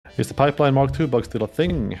Is the Pipeline Mk.2 bug still a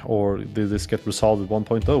thing, or did this get resolved with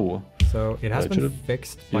 1.0? So it has been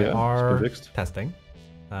fixed by our testing.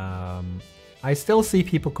 I still see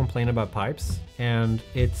people complain about pipes, and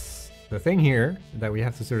it's the thing here that we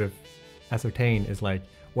have to sort of ascertain is like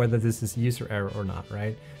whether this is user error or not,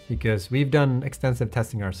 right? Because we've done extensive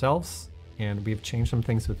testing ourselves, and we've changed some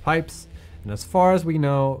things with pipes, and as far as we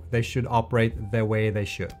know, they should operate the way they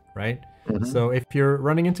should, right? So if you're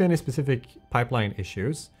running into any specific pipeline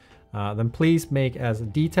issues, then please make as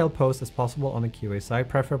detailed post as possible on the QA side.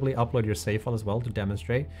 Preferably upload your save file as well to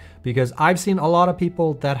demonstrate, because I've seen a lot of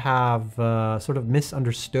people that have sort of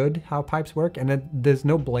misunderstood how pipes work, and there's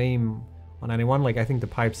no blame on anyone. Like, I think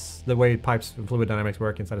the way pipes and fluid dynamics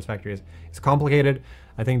work in Satisfactory is complicated.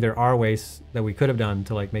 I think there are ways that we could have done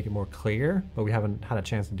to like make it more clear, but we haven't had a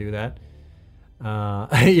chance to do that.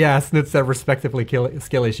 Yeah, Snit said respectively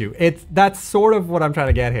skill issue. That's sort of what I'm trying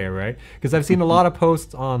to get here, right? Because I've seen a lot of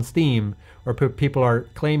posts on Steam where people are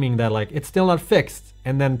claiming that like it's still not fixed,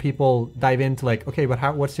 and then people dive into like, okay, but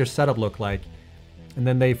what's your setup look like? And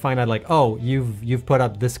then they find out like, oh, you've put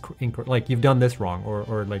up this like you've done this wrong,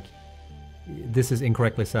 or like this is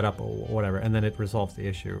incorrectly set up or whatever, and then it resolves the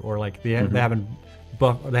issue, or like they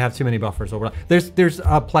have too many buffers, or whatever. There's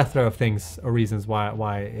a plethora of things or reasons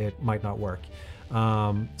why it might not work.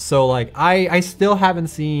 So like I still haven't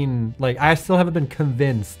seen, like I still haven't been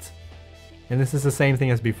convinced, and this is the same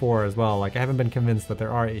thing as before as well. Like I haven't been convinced that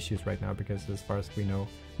there are issues right now, because as far as we know,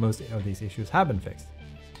 most of these issues have been fixed.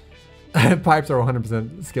 Pipes are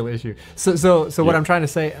 100% skill issue. So what I'm trying to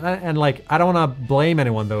say, and like I don't want to blame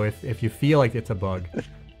anyone though if you feel like it's a bug,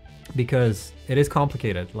 because it is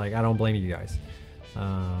complicated. Like I don't blame you guys.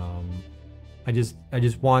 I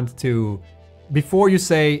just want to, before you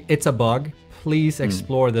say it's a bug, please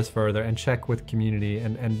explore this further and check with community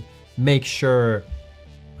and make sure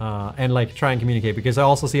and like try and communicate, because I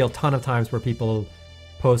also see a ton of times where people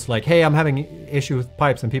post like, hey, I'm having issue with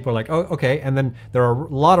pipes, and people are like, oh, okay, and then there are a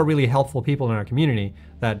lot of really helpful people in our community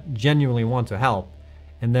that genuinely want to help,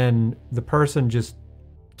 and then the person just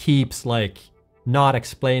keeps like not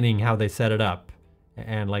explaining how they set it up,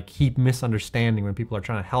 and like keep misunderstanding when people are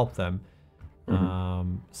trying to help them.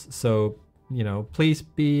 So you know, please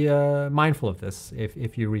be mindful of this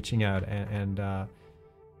if you're reaching out, and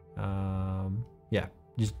yeah,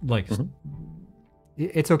 just like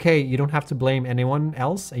it's okay. You don't have to blame anyone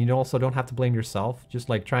else, and you also don't have to blame yourself. Just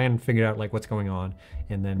like try and figure out like what's going on,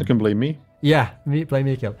 and then you can blame me. Yeah, blame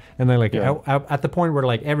me, Kill. And then like at the point where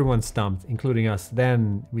like everyone's stumped, including us,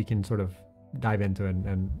 then we can sort of dive into it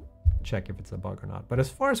and check if it's a bug or not. But as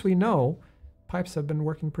far as we know, pipes have been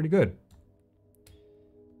working pretty good.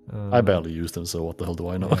 I barely use them, so what the hell do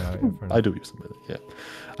I know? Yeah, I do use them, but yeah.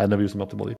 I never use them optimally.